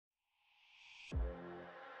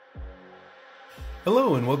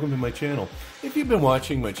Hello and welcome to my channel. If you've been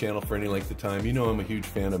watching my channel for any length of time, you know I'm a huge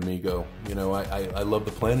fan of Mego. You know, I love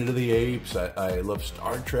the Planet of the Apes, I love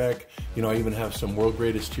Star Trek, you know, I even have some World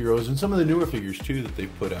Greatest Heroes and some of the newer figures too that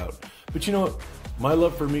they've put out. But you know what, my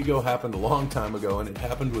love for Mego happened a long time ago, and it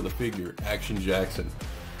happened with a figure, Action Jackson.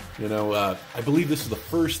 You know, I believe this is the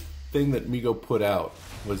first thing that Mego put out,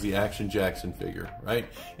 was the Action Jackson figure, right?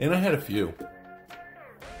 And I had a few.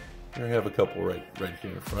 Here I have a couple right here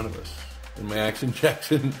in front of us, in my Action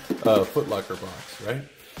Jackson Foot Locker box, right?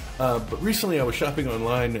 But recently I was shopping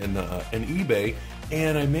online and eBay,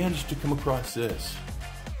 and I managed to come across this.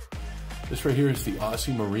 This right here is the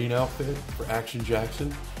Aussie Marine outfit for Action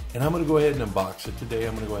Jackson, and I'm going to go ahead and unbox it today.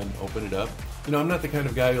 I'm going to go ahead and open it up. You know, I'm not the kind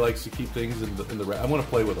of guy who likes to keep things in the wrap. I want to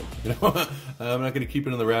play with them, you know? I'm not going to keep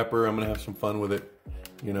it in the wrapper. I'm going to have some fun with it.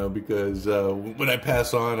 You know, because when I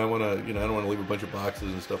pass on, I want to, you know, I don't want to leave a bunch of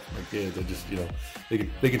boxes and stuff for my kids. I just, you know,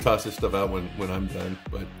 they can toss this stuff out when I'm done.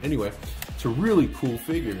 But anyway, it's a really cool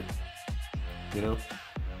figure. You know,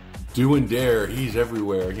 do and dare, he's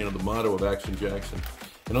everywhere. You know, the motto of Action Jackson.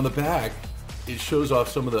 And on the back, it shows off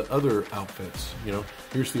some of the other outfits. You know,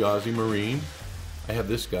 here's the Aussie Marine. I have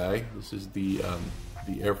this guy. This is the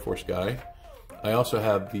Air Force guy. I also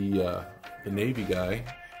have the Navy guy.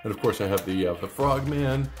 And of course I have the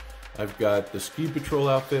Frogman, I've got the Ski Patrol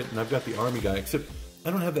outfit, and I've got the Army guy, except I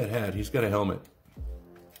don't have that hat. He's got a helmet.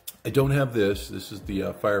 I don't have this. This is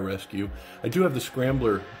the Fire Rescue. I do have the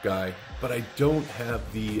Scrambler guy, but I don't have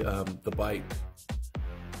the bike.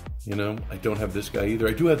 You know, I don't have this guy either.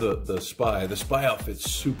 I do have the Spy. The Spy outfit's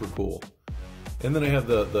super cool. And then I have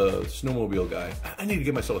the Snowmobile guy. I need to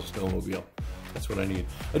get myself a snowmobile. That's what I need.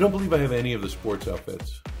 I don't believe I have any of the sports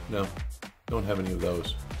outfits. No, don't have any of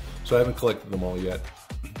those. So I haven't collected them all yet.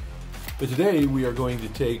 But today we are going to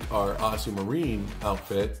take our Aussie Marine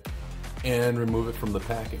outfit and remove it from the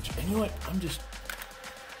package. And you know what? I'm just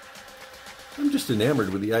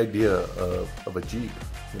enamored with the idea of a Jeep.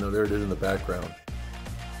 You know, there it is in the background.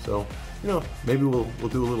 So, you know, maybe we'll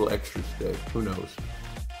do a little extra today. Who knows?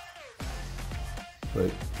 But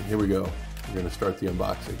here we go. We're going to start the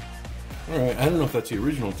unboxing. All right, I don't know if that's the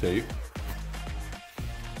original tape,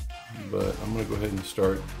 but I'm going to go ahead and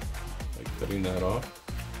start by cutting that off.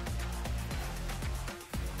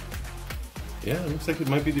 Yeah, it looks like it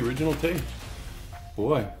might be the original tape.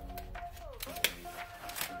 Boy,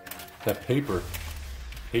 that paper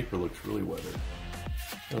looks really weathered.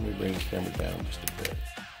 Let me bring the camera down just a bit.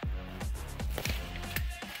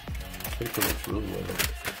 Paper looks really weathered.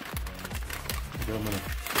 I'm gonna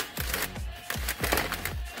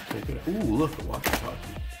take it. Ooh, look, the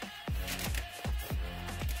walkie-talkie.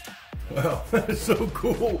 Wow, that is so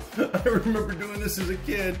cool. I remember doing this as a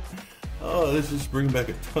kid. Oh, this is bringing back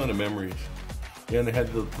a ton of memories. Yeah, and they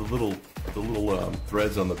had the little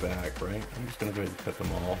threads on the back, right? I'm just gonna go ahead and cut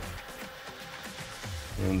them all.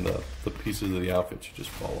 And the pieces of the outfit should just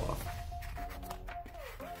fall off.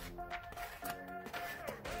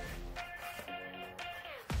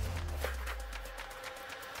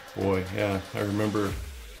 Boy, yeah, I remember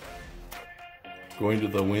going to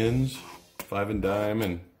the Winds, 5 and Dime,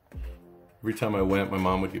 and every time I went, my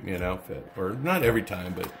mom would get me an outfit. Or not every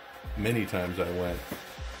time, but many times I went.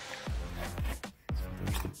 So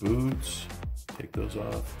there's the boots. Take those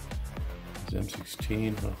off. There's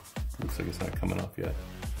M16. Oh, looks like it's not coming off yet.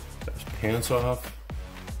 Got his pants off.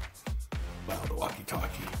 Wow, the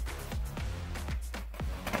walkie-talkie.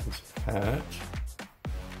 His hat.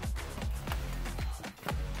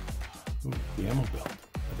 Ooh, the ammo belt. I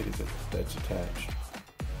think that's attached.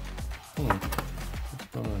 What's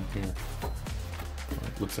going on here? Oh,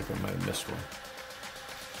 it looks like I might have missed one.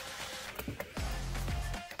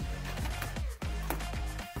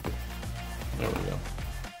 There we go.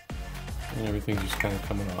 And everything's just kind of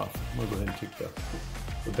coming off. I'm going to go ahead and take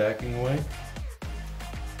the backing away.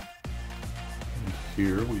 And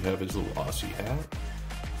here we have his little Aussie hat.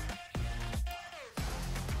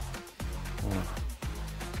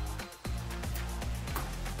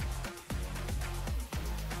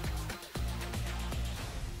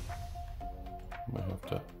 Might have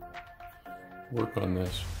to work on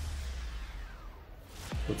this.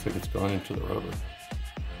 Looks like it's gone into the rubber.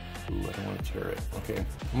 Ooh, I don't want to tear it. Okay,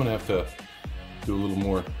 I'm gonna have to do a little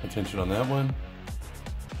more attention on that one.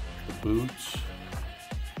 The boots.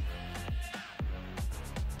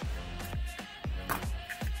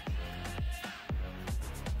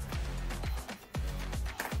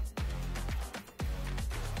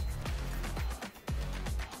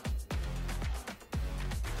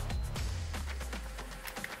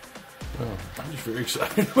 Oh, I'm just very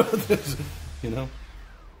excited about this. You know,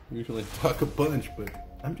 usually I talk a bunch, but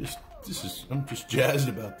I'm just jazzed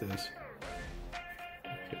about this.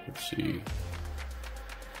 Let's see.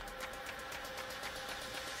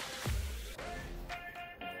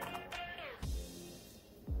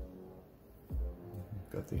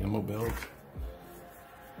 Got the ammo belt.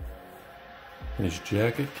 And his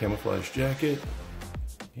jacket, camouflage jacket.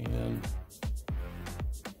 And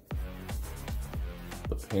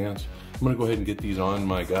the pants. I'm gonna go ahead and get these on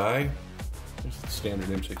my guy. There's the standard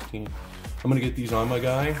M16. I'm gonna get these on my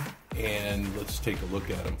guy and let's take a look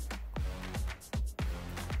at him.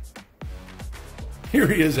 Here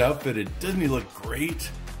he is outfitted. Doesn't he look great?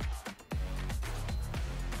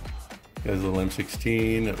 Got his little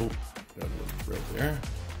M16. Oh, got a little thread there.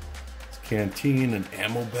 His canteen, an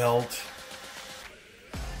ammo belt.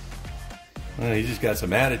 Oh, he's just got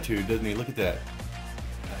some attitude, doesn't he? Look at that.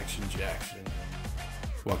 Action Jackson.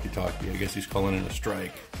 Walkie-talkie. I guess he's calling in a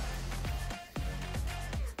strike.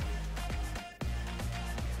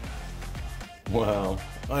 Wow.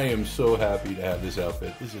 I am so happy to have this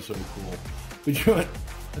outfit. This is so cool. But you know what?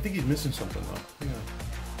 I think he's missing something though. Hang on.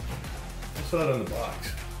 I saw it on the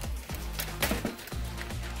box.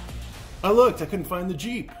 I looked. I couldn't find the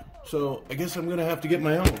Jeep. So I guess I'm going to have to get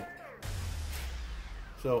my own.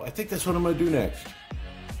 So I think that's what I'm going to do next.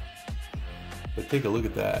 But take a look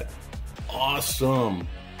at that. Awesome.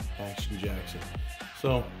 Action Jackson.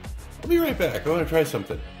 So I'll be right back. I want to try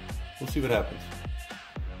something. We'll see what happens.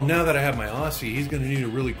 Now that I have my Aussie, he's going to need a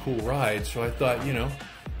really cool ride. So I thought, you know,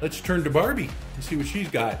 let's turn to Barbie and see what she's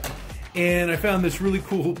got. And I found this really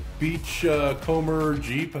cool beach comber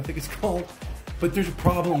Jeep, I think it's called. But there's a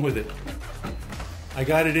problem with it. I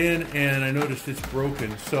got it in and I noticed it's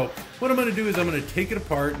broken. So what I'm gonna do is I'm gonna take it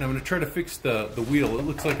apart and I'm gonna try to fix the wheel. It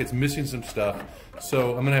looks like it's missing some stuff.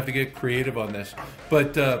 So I'm gonna have to get creative on this.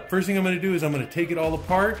 But first thing I'm gonna do is I'm gonna take it all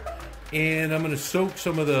apart and I'm gonna soak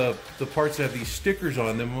some of the parts that have these stickers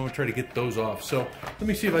on them. I'm gonna try to get those off. So let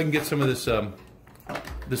me see if I can get some of this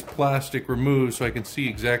this plastic removed so I can see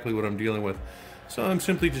exactly what I'm dealing with. So I'm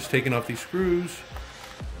simply just taking off these screws.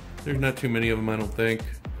 There's not too many of them, I don't think.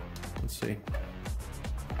 Let's see.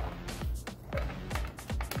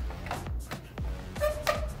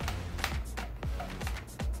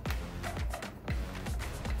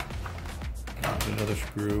 Another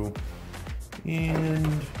screw,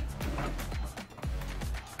 and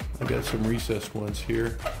I got some recessed ones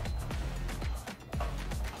here.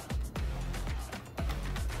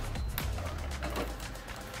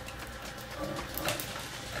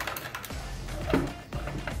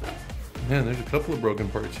 Man, there's a couple of broken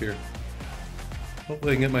parts here.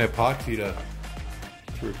 Hopefully I can get my epoxy to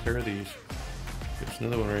repair these. There's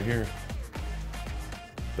another one right here.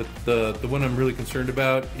 But the one I'm really concerned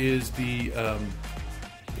about is the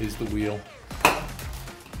wheel.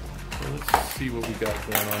 So let's see what we got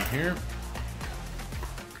going on here.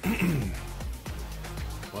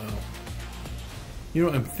 Wow. You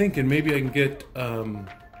know, I'm thinking maybe I can get a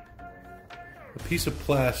piece of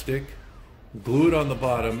plastic, glue it on the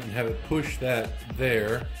bottom, and have it push that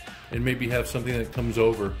there, and maybe have something that comes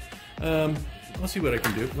over. I'll see what I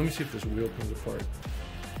can do. Let me see if this wheel comes apart.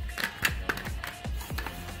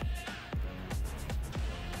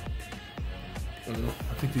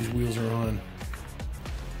 I think these wheels are on.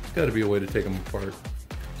 There's got to be a way to take them apart.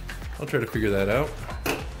 I'll try to figure that out.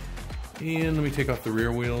 And let me take off the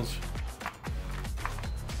rear wheels.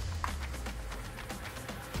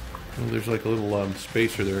 Oh, there's like a little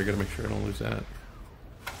spacer there. I got to make sure I don't lose that.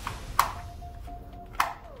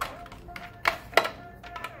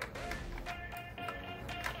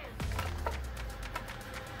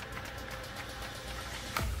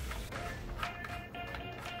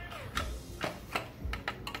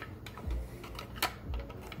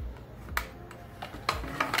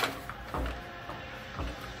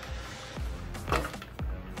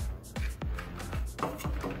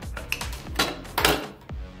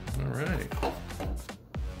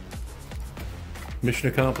 Mission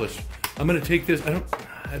accomplished. I'm going to take this.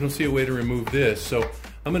 I don't see a way to remove this, so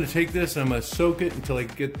I'm going to take this and I'm going to soak it until I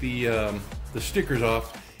get the stickers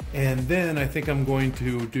off, and then I think I'm going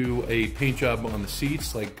to do a paint job on the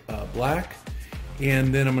seats, like black,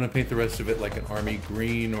 and then I'm going to paint the rest of it like an army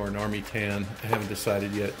green or an army tan. I haven't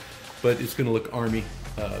decided yet, but it's going to look army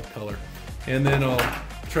color. And then I'll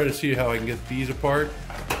try to see how I can get these apart.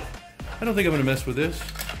 I don't think I'm going to mess with this.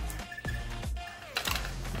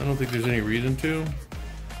 I don't think there's any reason to.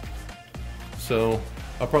 So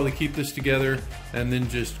I'll probably keep this together and then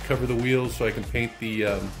just cover the wheels so I can paint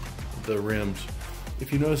the rims.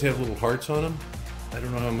 If you notice they have little hearts on them, I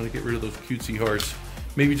don't know how I'm going to get rid of those cutesy hearts.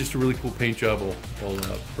 Maybe just a really cool paint job will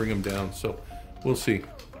bring them down. So we'll see.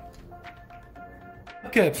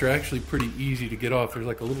 Caps are actually pretty easy to get off. There's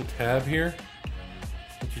like a little tab here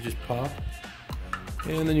that you just pop.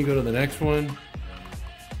 And then you go to the next one.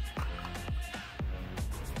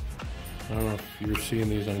 I don't know if you're seeing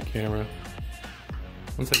these on camera.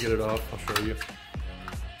 Once I get it off, I'll show you.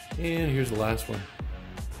 And here's the last one.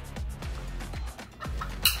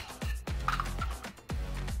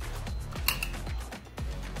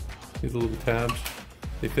 These little tabs,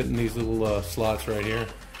 they fit in these little slots right here.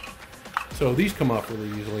 So these come off really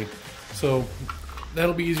easily. So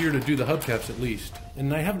that'll be easier to do the hubcaps at least.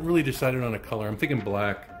 And I haven't really decided on a color. I'm thinking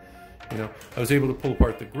black. You know, I was able to pull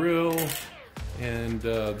apart the grill and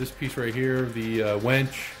this piece right here, the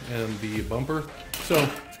wench and the bumper. So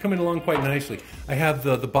it's coming along quite nicely. I have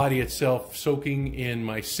the body itself soaking in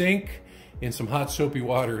my sink in some hot soapy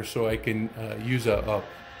water so I can use a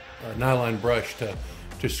nylon brush to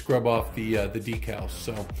scrub off the decals.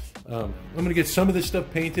 So I'm gonna get some of this stuff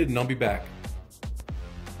painted and I'll be back.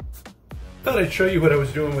 Thought I'd show you what I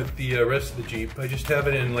was doing with the rest of the Jeep. I just have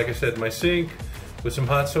it in, like I said, my sink with some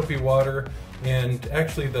hot soapy water, and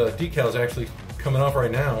actually the decal's actually coming off right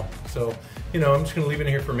now. So, you know, I'm just gonna leave it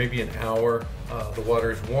in here for maybe an hour. The water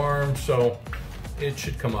is warm, so it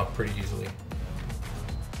should come off pretty easily.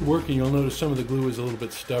 Working, you'll notice some of the glue is a little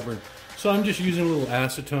bit stubborn. So I'm just using a little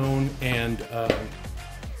acetone and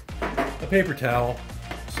a paper towel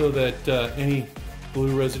so that any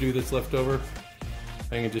glue residue that's left over,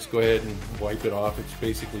 I can just go ahead and wipe it off. It's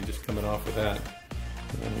basically just coming off with that.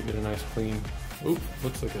 And then we get a nice clean, oop,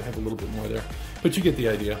 looks like I have a little bit more there. But you get the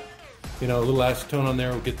idea. You know, a little acetone on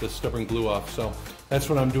there will get the stubborn glue off. So that's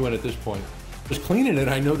what I'm doing at this point. Just cleaning it,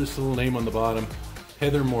 I noticed a little name on the bottom,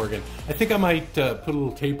 Heather Morgan. I think I might put a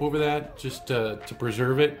little tape over that just to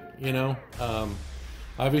preserve it, you know.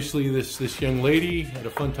 Obviously this young lady had a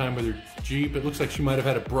fun time with her Jeep. It looks like she might have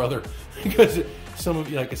had a brother because some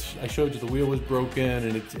of you, like I showed you, the wheel was broken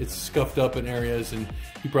and it's scuffed up in areas, and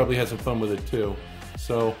he probably had some fun with it too.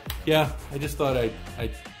 So yeah, I just thought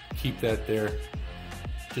I'd keep that there,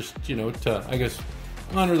 just, you know, to, I guess,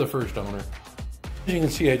 honor the first owner. As you can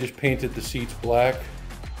see, I just painted the seats black.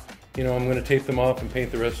 You know, I'm going to tape them off and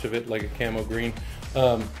paint the rest of it like a camo green.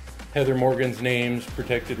 Heather Morgan's name's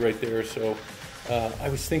protected right there, so I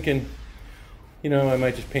was thinking, you know, I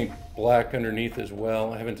might just paint black underneath as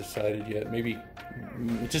well. I haven't decided yet. Maybe,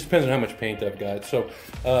 it just depends on how much paint I've got. So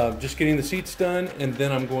just getting the seats done, and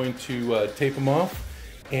then I'm going to tape them off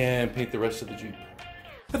and paint the rest of the Jeep.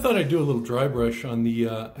 I thought I'd do a little dry brush on the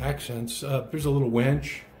accents. There's a little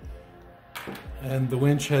winch, and the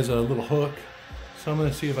winch has a little hook. So I'm going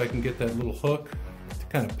to see if I can get that little hook to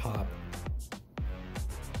kind of pop.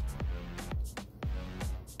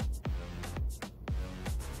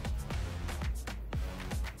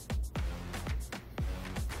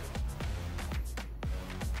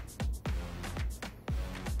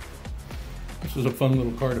 This was a fun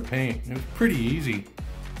little car to paint. It was pretty easy.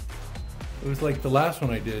 It was like the last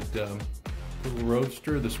one I did, the little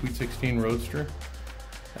Roadster, the Sweet 16 Roadster.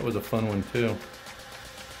 That was a fun one too.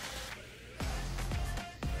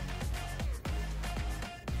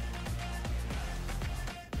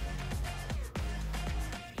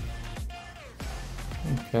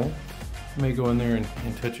 Okay, I may go in there and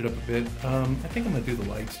touch it up a bit. I think I'm gonna do the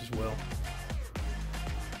lights as well.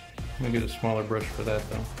 I'm gonna get a smaller brush for that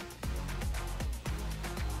though.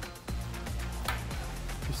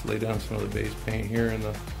 Just lay down some of the base paint here in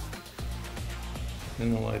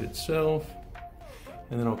the light itself,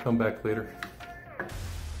 and then I'll come back later.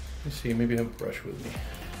 Let's see, maybe I have a brush with me.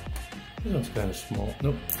 This one's kind of small.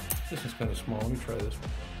 Nope, this is kind of small. Let me try this one.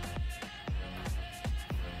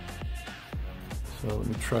 So let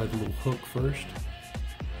me try the little hook first.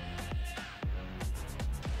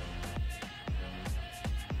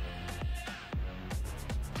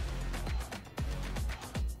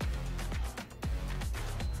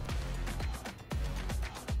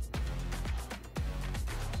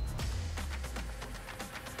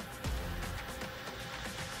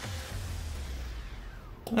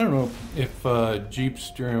 I don't know if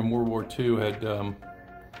Jeeps during World War II had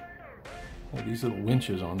these little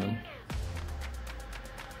winches on them.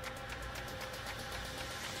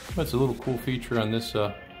 That's a little cool feature on this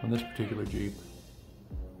particular Jeep.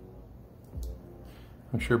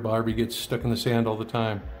 I'm sure Barbie gets stuck in the sand all the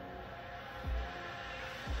time.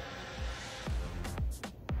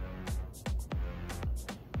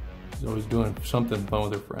 She's always doing something fun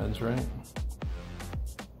with her friends, right?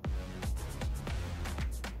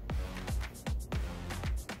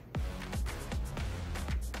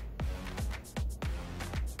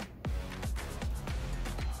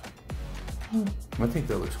 I think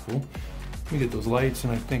that looks cool. Let me get those lights,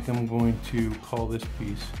 and I think I'm going to call this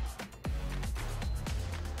piece.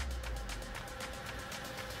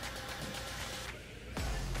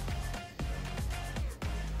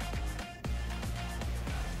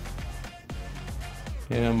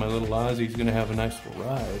 Yeah, my little Aussie's gonna have a nice little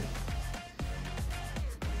ride.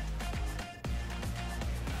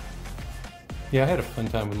 Yeah, I had a fun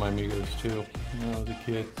time with my Megos too when I was a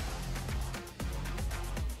kid.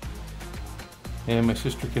 And my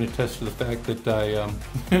sister can attest to the fact that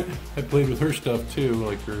I played with her stuff too,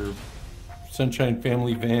 like her Sunshine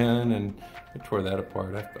Family van, and I tore that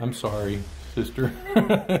apart. I'm sorry, sister.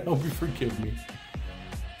 I hope you forgive me.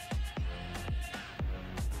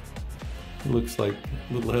 It looks like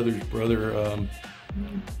little Heather's brother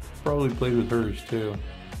probably played with hers too.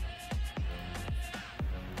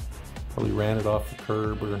 Probably ran it off the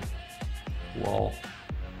curb or wall.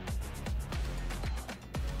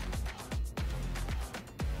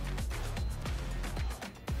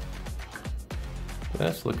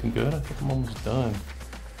 That's looking good. I think I'm almost done.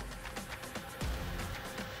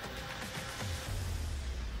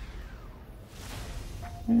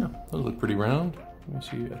 Yeah, those look pretty round.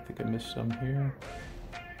 Let me see, I think I missed some here.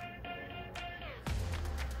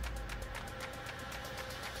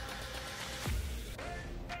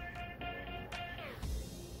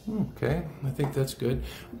 Okay, I think that's good.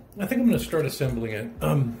 I think I'm going to start assembling it.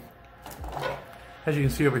 As you can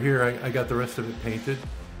see over here, I got the rest of it painted.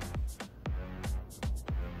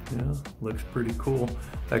 Yeah, looks pretty cool.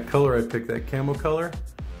 That color I picked, that camo color,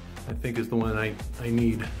 I think is the one I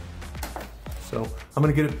need. So I'm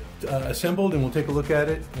going to get it assembled and we'll take a look at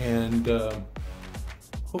it, and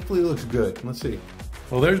hopefully it looks good. Let's see.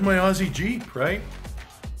 Well, there's my Aussie Jeep, right?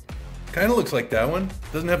 Kind of looks like that one.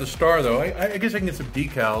 Doesn't have the star though. I guess I can get some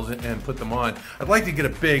decals and put them on. I'd like to get a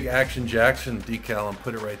big Action Jackson decal and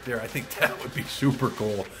put it right there. I think that would be super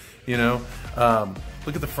cool, you know?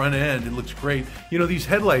 Look at the front end, it looks great. You know, these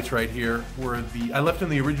headlights right here were I left them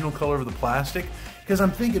the original color of the plastic, because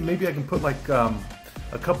I'm thinking maybe I can put like a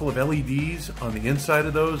couple of LEDs on the inside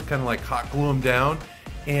of those, kind of like hot glue them down,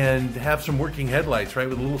 and have some working headlights, right,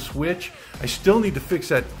 with a little switch. I still need to fix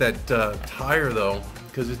that tire though,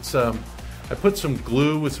 because it's I put some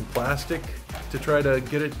glue with some plastic to try to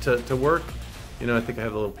get it to work. You know, I think I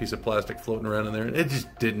have a little piece of plastic floating around in there. It just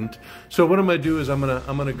didn't. So what I'm gonna do is I'm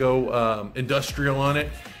gonna go industrial on it,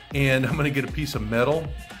 and I'm gonna get a piece of metal,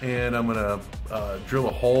 and I'm gonna drill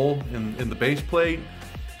a hole in the base plate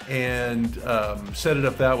and set it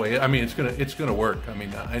up that way. I mean, it's gonna work. I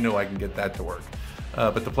mean, I know I can get that to work.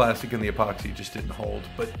 But the plastic and the epoxy just didn't hold.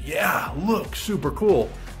 But yeah, look, super cool.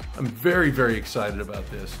 I'm very, very excited about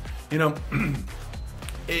this. You know,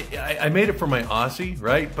 I made it for my Aussie,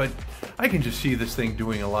 right? But I can just see this thing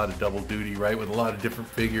doing a lot of double duty, right? With a lot of different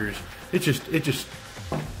figures. It just,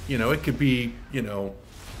 you know, it could be, you know,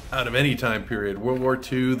 out of any time period. World War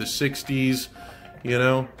II, the 60s, you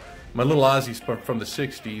know. My little Aussie's from the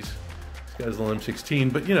 60s. This guy's a little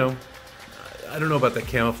M16, but you know, I don't know about that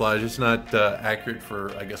camouflage. It's not accurate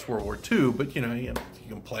for, I guess, World War II, but you know, you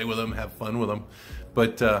can play with them, have fun with them.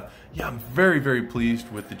 But yeah, I'm very, very pleased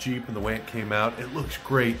with the Jeep and the way it came out. It looks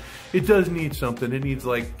great. It does need something. It needs,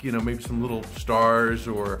 like, you know, maybe some little stars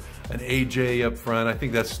or an AJ up front. I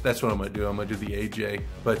think that's what I'm gonna do. I'm gonna do the AJ.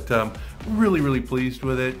 But really, really pleased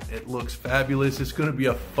with it. It looks fabulous. It's gonna be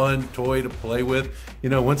a fun toy to play with. You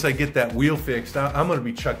know, once I get that wheel fixed, I'm gonna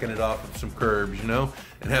be chucking it off of some curbs, you know,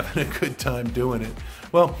 and having a good time doing it.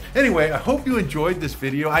 Well, anyway, I hope you enjoyed this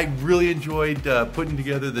video. I really enjoyed putting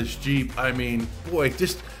together this Jeep. I mean, boy,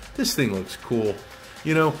 just this thing looks cool.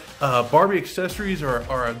 You know, Barbie accessories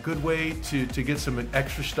are a good way to get some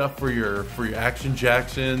extra stuff for your Action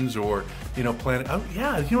Jacksons, or, you know, Planet. Oh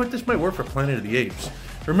yeah, you know what? This might work for Planet of the Apes.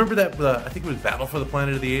 Remember that? I think it was Battle for the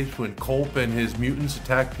Planet of the Apes, when Culp and his mutants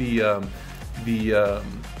attacked the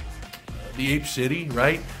Ape City,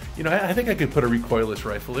 right? You know, I think I could put a recoilless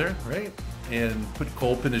rifle there, right? And put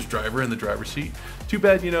Culp and his driver in the driver's seat. Too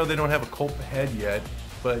bad, you know, they don't have a Culp head yet,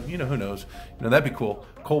 but you know, who knows? You know, that'd be cool.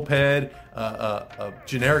 Culp head, a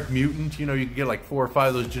generic mutant. You know, you could get like 4 or 5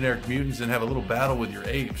 of those generic mutants and have a little battle with your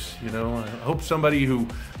apes. You know, I hope somebody who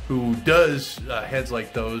does heads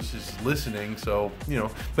like those is listening. So, you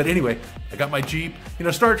know, but anyway, I got my Jeep. You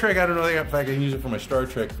know, Star Trek, I don't know if I can use it for my Star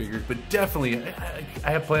Trek figures, but definitely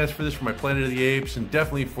I have plans for this for my Planet of the Apes, and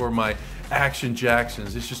definitely for my Action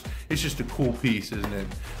Jacksons. It's just a cool piece, isn't it?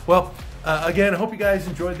 Well, again, I hope you guys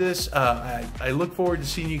enjoyed this. I look forward to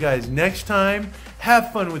seeing you guys next time.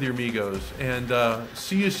 Have fun with your Megos, and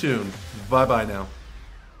see you soon. Bye-bye now.